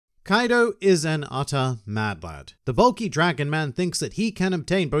Kaido is an utter mad lad. The bulky dragon man thinks that he can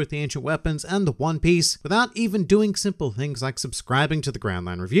obtain both the ancient weapons and the One Piece without even doing simple things like subscribing to the Grand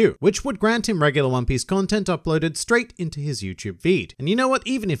Line Review, which would grant him regular One Piece content uploaded straight into his YouTube feed. And you know what?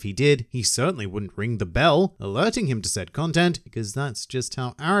 Even if he did, he certainly wouldn't ring the bell alerting him to said content, because that's just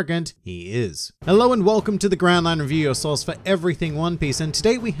how arrogant he is. Hello and welcome to the Grand Line Review, your source for everything One Piece, and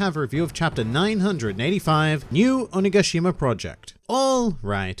today we have a review of chapter 985, New Onigashima Project.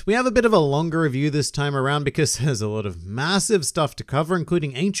 Alright, we have a bit of a longer review this time around because there's a lot of massive stuff to cover,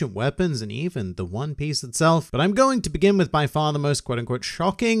 including ancient weapons and even the One Piece itself. But I'm going to begin with by far the most quote-unquote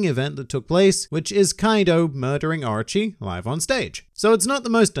shocking event that took place, which is Kaido murdering Orochi live on stage. So it's not the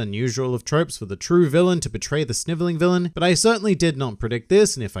most unusual of tropes for the true villain to betray the sniveling villain, but I certainly did not predict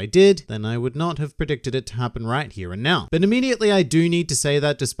this, and if I did, then I would not have predicted it to happen right here and now. But immediately I do need to say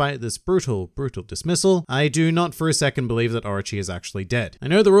that despite this brutal dismissal, I do not for a second believe that Orochi is actually dead. I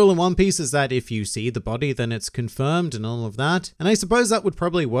know the rule in One Piece is that if you see the body, then it's confirmed and all of that, and I suppose that would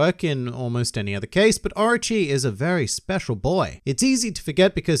probably work in almost any other case, but Orochi is a very special boy. It's easy to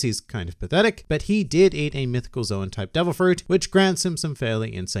forget because he's kind of pathetic, but he did eat a mythical Zoan type devil fruit, which grants him some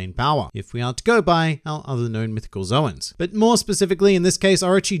fairly insane power, if we are to go by our other known mythical Zoans. But more specifically, in this case,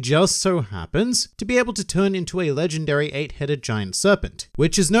 Orochi just so happens to be able to turn into a legendary 8-headed giant serpent,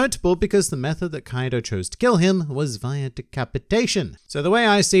 which is notable because the method that Kaido chose to kill him was via decapitation. So the way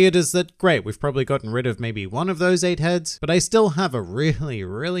I see it is that, great, we've probably gotten rid of maybe one of those 8 heads, but I still have a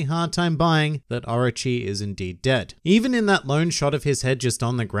really hard time buying that Orochi is indeed dead. Even in that lone shot of his head just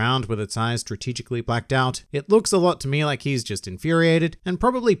on the ground with its eyes strategically blacked out, it looks a lot to me like he's just infuriated and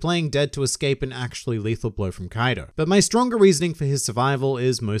probably playing dead to escape an actually lethal blow from Kaido. But my stronger reasoning for his survival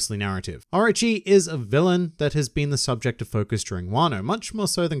is mostly narrative. Orochi is a villain that has been the subject of focus during Wano, much more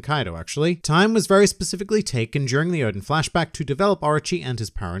so than Kaido actually. Time was very specifically taken during the Oden flashback to develop Orochi and his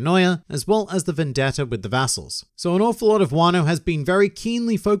paranoia, as well as the vendetta with the vassals. So an awful lot of Wano has been very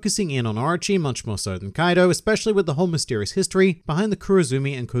keenly focusing in on Orochi, much more so than Kaido, especially with the whole mysterious history behind the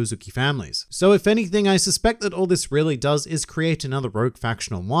Kurozumi and Kozuki families. So if anything, I suspect that all this really does is create another rogue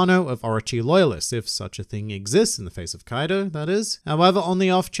faction on Wano of Orochi loyalists, if such a thing exists in the face of Kaido, that is. However, on the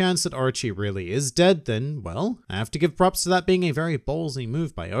off chance that Orochi really is dead, then, well, I have to give props to that being a very ballsy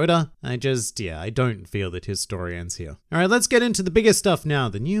move by Oda. I don't feel that his story ends here. Alright, let's get into the biggest stuff now,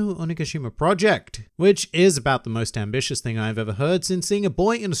 the new Onigashima Project, which is about the most ambitious thing I've ever heard since seeing a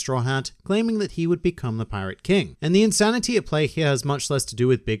boy in a straw hat claiming that he would become the Pirate King. And the insanity at play here has much less to do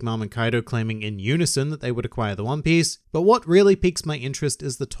with Big Mom and Kaido claiming in unison that they would acquire the One Piece, but what really piques my interest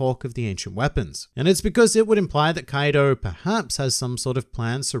is the talk of the ancient weapons. And it's because it would imply that Kaido perhaps has some sort of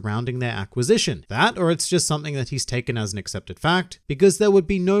plan surrounding their acquisition. That, or it's just something that he's taken as an accepted fact, because there would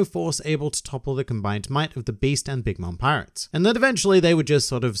be no force able to topple the combined might of the Beast and Big Mom pirates, and that eventually they would just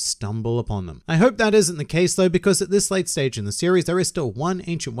sort of stumble upon them. I hope that isn't the case though, because at this late stage in the series, there is still one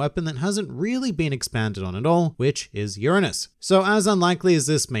ancient weapon that hasn't really been expanded on at all, which is Uranus. So as unlikely as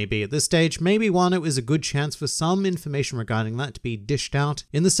this may be at this stage, maybe Wano is a good chance for some information regarding that to be dished out,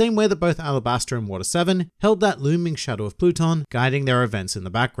 in the same way that both Alabasta and Water 7 held that looming shadow of Pluton, guiding their events in the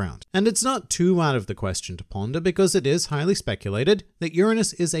background. And it's not too out of the question to ponder, because it is highly speculated that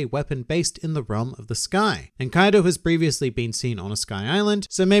Uranus is a weapon based in the realm of the sky, and Kaido has previously been seen on a sky island,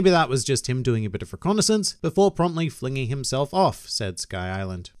 so maybe that was just him doing a bit of reconnaissance before promptly flinging himself off said sky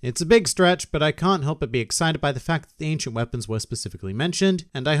island. It's a big stretch, but I can't help but be excited by the fact that the ancient weapons were specifically mentioned,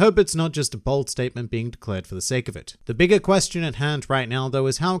 and I hope it's not just a bold statement being declared for the sake of it. The bigger question at hand right now though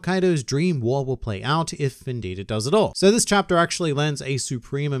is how Kaido's dream war will play out, if indeed it does at all. So this chapter actually lends a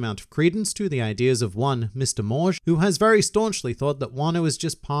supreme amount of credence to the ideas of one Mr. Morge, who has very staunchly thought that Wano is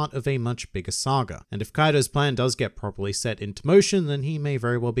just part of a much bigger saga. And if Kaido's plan does get properly set into motion, then he may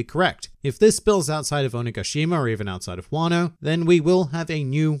very well be correct. If this spills outside of Onigashima or even outside of Wano, then we will have a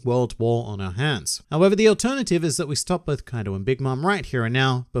new world war on our hands. However, the alternative is that we stop both Kaido and Big Mom right here and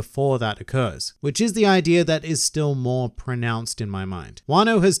now before that occurs, which is the idea that is still more pronounced in my mind.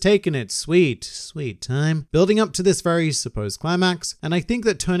 Wano has taken its sweet time building up to this very supposed climax, and I think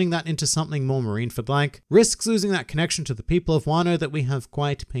that turning that into something more Marineford-like risks losing that connection to the people of Wano that we have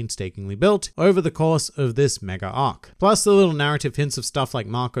quite painstakingly built over the course of this mega arc. Plus the little narrative hints of stuff like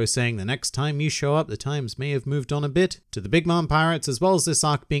Marco saying the next time you show up, the times may have moved on a bit, to the Big Mom pirates, as well as this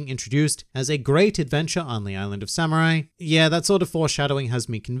arc being introduced as a great adventure on the island of Samurai. Yeah, that sort of foreshadowing has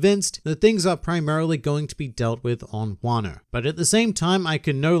me convinced that things are primarily going to be dealt with on Wano. Wano. But at the same time, I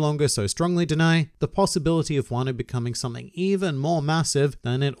can no longer so strongly deny the possibility of Wano becoming something even more massive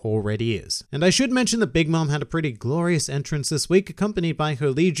than it already is. And I should mention that Big Mom had a pretty glorious entrance this week, accompanied by her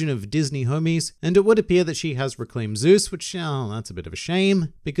legion of Disney homies, and it would appear that she has reclaimed Zeus, which, that's a bit of a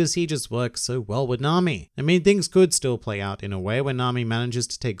shame, because he just works so well with Nami. I mean, things could still play out in a way where Nami manages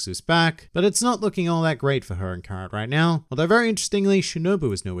to take Zeus back, but it's not looking all that great for her and Carrot right now. Although very interestingly,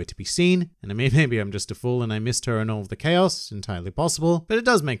 Shinobu is nowhere to be seen, and I mean, maybe I'm just a fool and I missed her in all of the chaos, entirely possible, but it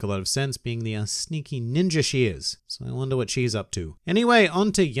does make a lot of sense being the sneaky ninja she is. So I wonder what she's up to. Anyway,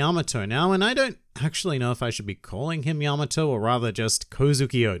 on to Yamato now, and I don't actually know if I should be calling him Yamato or rather just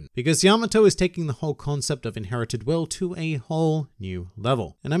Kozuki Oden, because Yamato is taking the whole concept of inherited will to a whole new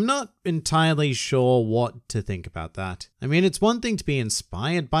level, and I'm not entirely sure what to think about that. I mean, it's one thing to be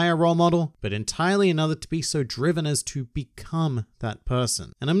inspired by a role model, but entirely another to be so driven as to become that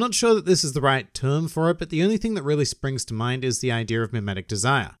person. And I'm not sure that this is the right term for it, but the only thing that really springs to mind is the idea of mimetic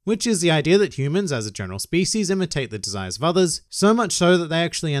desire, which is the idea that humans as a general species imitate the desires of others, so much so that they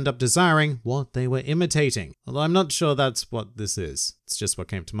actually end up desiring what they were imitating. Although I'm not sure that's what this is. It's just what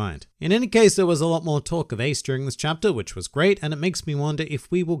came to mind. In any case, there was a lot more talk of Ace during this chapter, which was great, and it makes me wonder if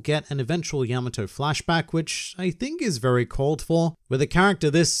we will get an eventual Yamato flashback, which I think is very called for, with a character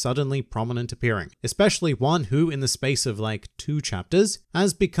this suddenly prominent appearing, especially one who, in the space of like 2 chapters,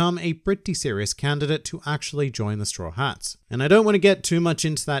 has become a pretty serious candidate to actually join the Straw Hats. And I don't want to get too much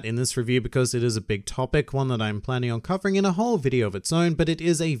into that in this review because it is a big topic, one that I'm planning on covering in a whole video of its own, but it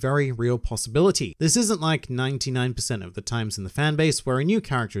is a very real possibility. This isn't like 99% of the times in the fanbase where a new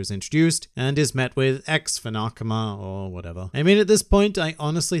character is introduced and is met with X for Nakama or whatever. I mean, at this point, I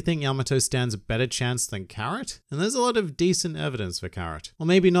honestly think Yamato stands a better chance than Carrot, and there's a lot of decent evidence for Carrot. Or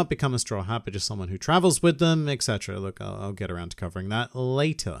maybe not become a Straw Hat, but just someone who travels with them, etc. Look, I'll get around to covering that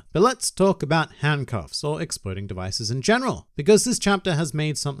later. But let's talk about handcuffs or exploding devices in general, because this chapter has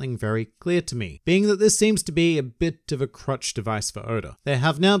made something very clear to me, being that this seems to be a bit of a crutch device for Oda. There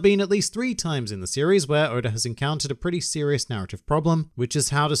have now been at least 3 times in the series where Oda has encountered a pretty serious narrative problem, which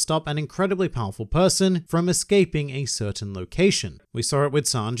is how to stop an incredibly powerful person from escaping a certain location. We saw it with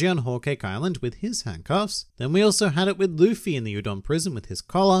Sanji on Whole Cake Island with his handcuffs, then we also had it with Luffy in the Udon prison with his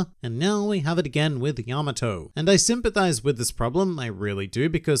collar, and now we have it again with Yamato. And I sympathize with this problem, I really do,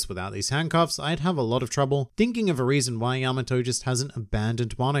 because without these handcuffs, I'd have a lot of trouble thinking of a reason why Yamato just hasn't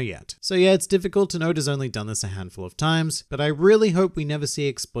abandoned Wano yet. So yeah, it's difficult, and Oda's only done this a handful of times, but I really hope we never see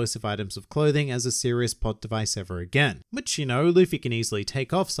explosive items of clothing as a serious plot device ever again. Which, you know, Luffy can easily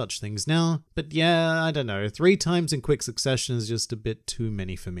take off such things now, but yeah, I don't know, 3 times in quick succession is just a bit too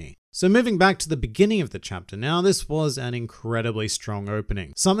many for me. So moving back to the beginning of the chapter now, this was an incredibly strong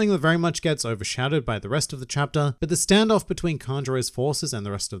opening. Something that very much gets overshadowed by the rest of the chapter, but the standoff between Kanjuro's forces and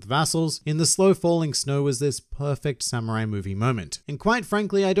the rest of the vassals in the slow falling snow was this perfect samurai movie moment. And quite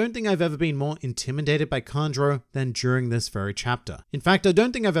frankly, I don't think I've ever been more intimidated by Kanjuro than during this very chapter. In fact, I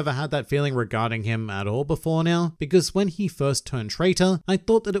don't think I've ever had that feeling regarding him at all before now, because when he first turned traitor, I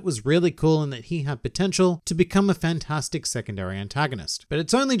thought that it was really cool and that he had potential to become a fantastic secondary antagonist. But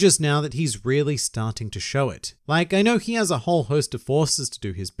it's only just now that he's really starting to show it. Like, I know he has a whole host of forces to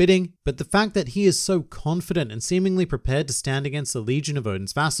do his bidding, but the fact that he is so confident and seemingly prepared to stand against a legion of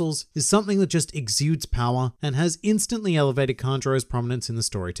Oden's vassals is something that just exudes power and has instantly elevated Kanjuro's prominence in the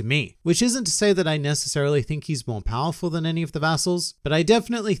story to me. Which isn't to say that I necessarily think he's more powerful than any of the vassals, but I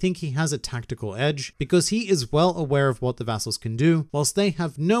definitely think he has a tactical edge because he is well aware of what the vassals can do, whilst they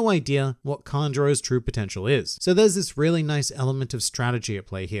have no idea what Kanjuro's true potential is. So there's this really nice element of strategy at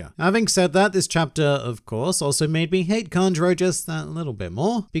play here. Having said that, this chapter, of course, also made me hate Kanjuro just that little bit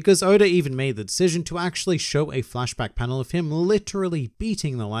more, because Oda even made the decision to actually show a flashback panel of him literally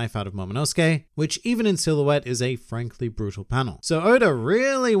beating the life out of Momonosuke, which even in silhouette is a frankly brutal panel. So Oda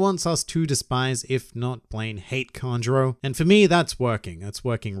really wants us to despise, if not plain hate Kanjuro, and for me that's working. That's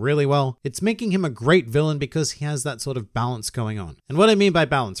working really well. It's making him a great villain because he has that sort of balance going on. And what I mean by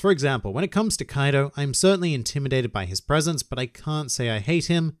balance, for example, when it comes to Kaido, I'm certainly intimidated by his presence, but I can't say I hate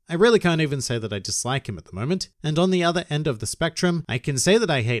him. I really can't even say that I dislike him at the moment. And on the other end of the spectrum, I can say that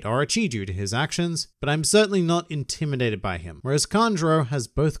I hate Orochi due to his actions, but I'm certainly not intimidated by him. Whereas Kanjuro has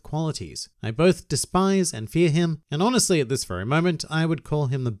both qualities. I both despise and fear him, and honestly at this very moment, I would call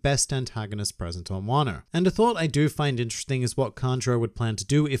him the best antagonist present on Wano. And a thought I do find interesting is what Kanjuro would plan to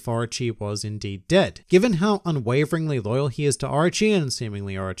do if Orochi was indeed dead. Given how unwaveringly loyal he is to Orochi and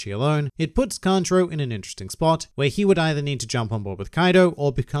seemingly Orochi alone, it puts Kanjuro in an interesting spot where he would either need to jump on board with Kaido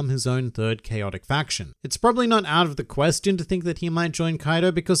or become become his own third chaotic faction. It's probably not out of the question to think that he might join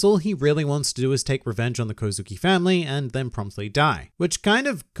Kaido because all he really wants to do is take revenge on the Kozuki family and then promptly die, which kind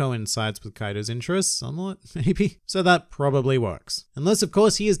of coincides with Kaido's interests somewhat, maybe. So that probably works. Unless of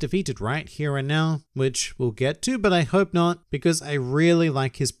course he is defeated right here and now, which we'll get to, but I hope not, because I really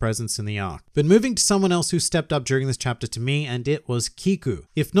like his presence in the arc. But moving to someone else who stepped up during this chapter to me, and it was Kiku.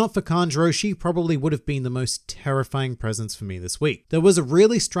 If not for Kanjuro, she probably would have been the most terrifying presence for me this week. There was a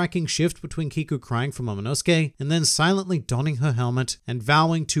really striking shift between Kiku crying for Momonosuke and then silently donning her helmet and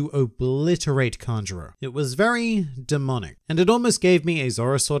vowing to obliterate Kanjuro. It was very demonic, and it almost gave me a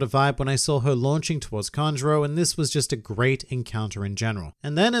Zoro sort of vibe when I saw her launching towards Kanjuro, and this was just a great encounter in general.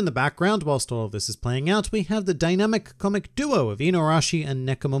 And then in the background, whilst all of this is playing out, we have the dynamic comic duo of Inuarashi and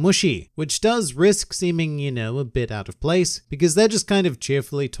Nekomamushi, which does risk seeming, a bit out of place, because they're just kind of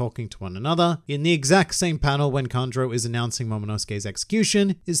cheerfully talking to one another in the exact same panel when Kanjuro is announcing Momonosuke's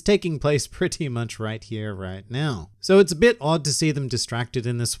execution is taking place pretty much right here, right now. So it's a bit odd to see them distracted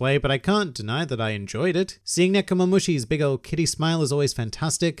in this way, but I can't deny that I enjoyed it. Seeing Nekomamushi's big old kitty smile is always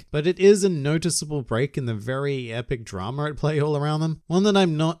fantastic, but it is a noticeable break in the very epic drama at play all around them. One that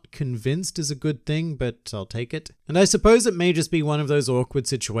I'm not convinced is a good thing, but I'll take it. And I suppose it may just be one of those awkward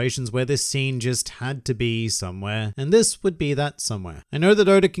situations where this scene just had to be somewhere, and this would be that somewhere. I know that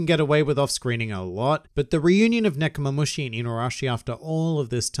Oda can get away with off-screening a lot, but the reunion of Nekomamushi and Inuarashi after all of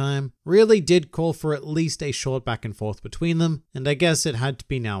this time really did call for at least a short back and forth between them, and I guess it had to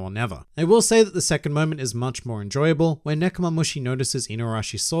be now or never. I will say that the second moment is much more enjoyable, where Nekomamushi notices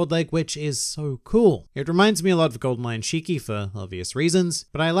Inuarashi's sword leg, which is so cool. It reminds me a lot of Golden Lion Shiki for obvious reasons,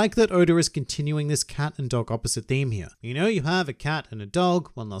 but I like that Oda is continuing this cat and dog opposite theme here. You have a cat and a dog,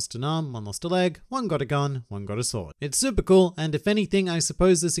 one lost an arm, one lost a leg, one got a gun, one got a sword. It's super cool, and if anything, I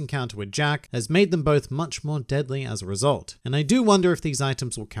suppose this encounter with Jack has made them both much more deadly as a result. And I do wonder if these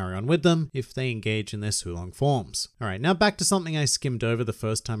items will carry on with them if they engage in their Sulong forms. Alright, now back to something I skimmed over the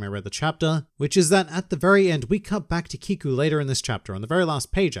first time I read the chapter, which is that at the very end we cut back to Kiku later in this chapter, on the very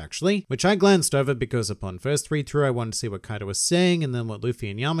last page actually, which I glanced over because upon first read through I wanted to see what Kaido was saying and then what Luffy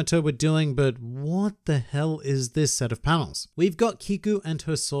and Yamato were doing, but what the hell is this set of panels? We've got Kiku and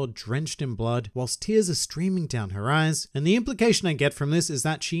her sword drenched in blood whilst tears are streaming down her eyes, and the implication I get from this is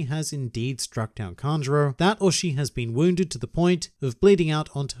that she has indeed struck down Kanjuro, that or she has been wounded to the point of bleeding out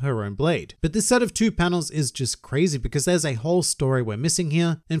onto her own blade. But this set of two panels is just crazy because there's a whole story we're missing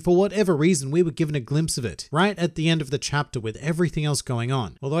here, and for whatever reason we were given a glimpse of it right at the end of the chapter with everything else going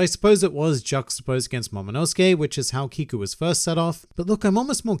on. Although I suppose it was juxtaposed against Momonosuke, which is how Kiku was first set off. But look, I'm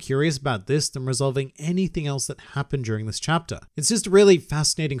almost more curious about this than resolving anything else that happened during this chapter. It's just a really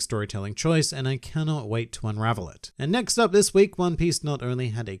fascinating storytelling choice, and I cannot wait to unravel it. And next up this week, One Piece not only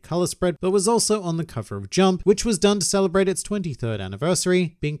had a color spread, but was also on the cover of Jump, which was done to celebrate its 23rd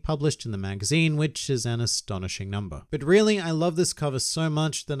anniversary, being published in the magazine, which is an astonishing number. But really, I love this cover so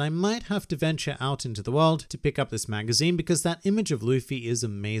much that I might have to venture out into the world to pick up this magazine because that image of Luffy is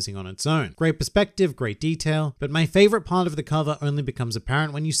amazing on its own. Great perspective, great detail, but my favorite part of the cover only becomes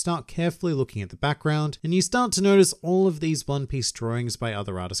apparent when you start carefully looking at the background and you start to notice all of these One Piece drawings by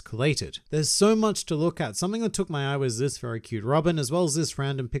other artists collated. There's so much to look at. Something that took my eye was this very cute Robin, as well as this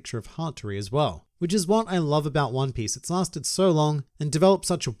random picture of Hattori as well. Which is what I love about One Piece. It's lasted so long and developed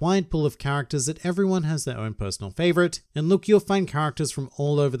such a wide pool of characters that everyone has their own personal favorite. And look, you'll find characters from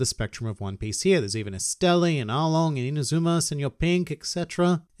all over the spectrum of One Piece here. There's even Estelle and Arlong and Inazuma, Senor Pink,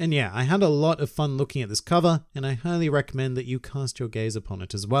 etc. And yeah, I had a lot of fun looking at this cover, and I highly recommend that you cast your gaze upon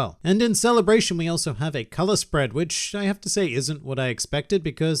it as well. And in celebration, we also have a color spread, which I have to say isn't what I expected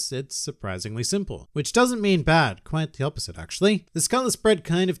because it's surprisingly simple. Which doesn't mean bad, quite the opposite actually. This color spread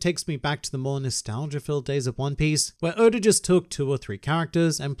kind of takes me back to the more nostalgia-filled days of One Piece, where Oda just took 2 or 3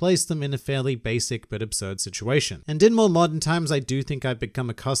 characters and placed them in a fairly basic but absurd situation. And in more modern times, I do think I've become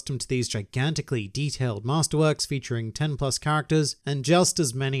accustomed to these gigantically detailed masterworks featuring 10 plus characters and just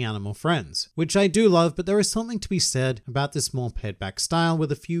as many animal friends, which I do love, but there is something to be said about this more pared-back style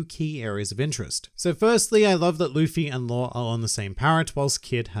with a few key areas of interest. So firstly, I love that Luffy and Law are on the same parrot whilst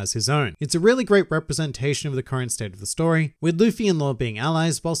Kid has his own. It's a really great representation of the current state of the story, with Luffy and Law being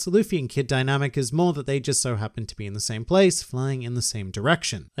allies, whilst the Luffy and Kid dynamic is more that they just so happen to be in the same place, flying in the same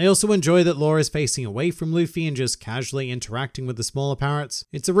direction. I also enjoy that Law is facing away from Luffy and just casually interacting with the smaller parrots.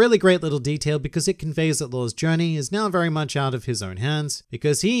 It's a really great little detail because it conveys that Law's journey is now very much out of his own hands,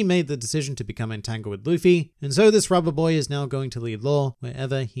 because he made the decision to become entangled with Luffy, and so this rubber boy is now going to lead Law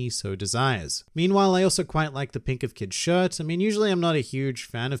wherever he so desires. Meanwhile, I also quite like the pink of Kid's shirt. I mean, usually I'm not a huge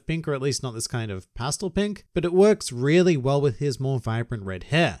fan of pink, or at least not this kind of pastel pink, but it works really well with his more vibrant red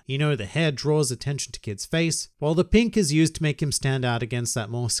hair. The hair draws draws attention to Kid's face, while the pink is used to make him stand out against that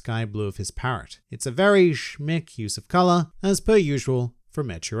more sky blue of his parrot. It's a very schmick use of color, as per usual from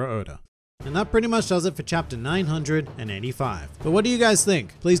Eiichiro Oda. And that pretty much does it for chapter 985. But what do you guys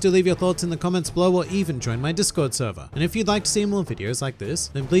think? Please do leave your thoughts in the comments below or even join my Discord server. And if you'd like to see more videos like this,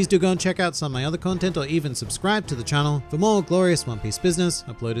 then please do go and check out some of my other content or even subscribe to the channel for more glorious One Piece business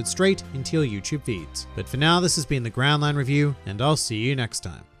uploaded straight into your YouTube feeds. But for now, this has been the Ground Line Review, and I'll see you next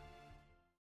time.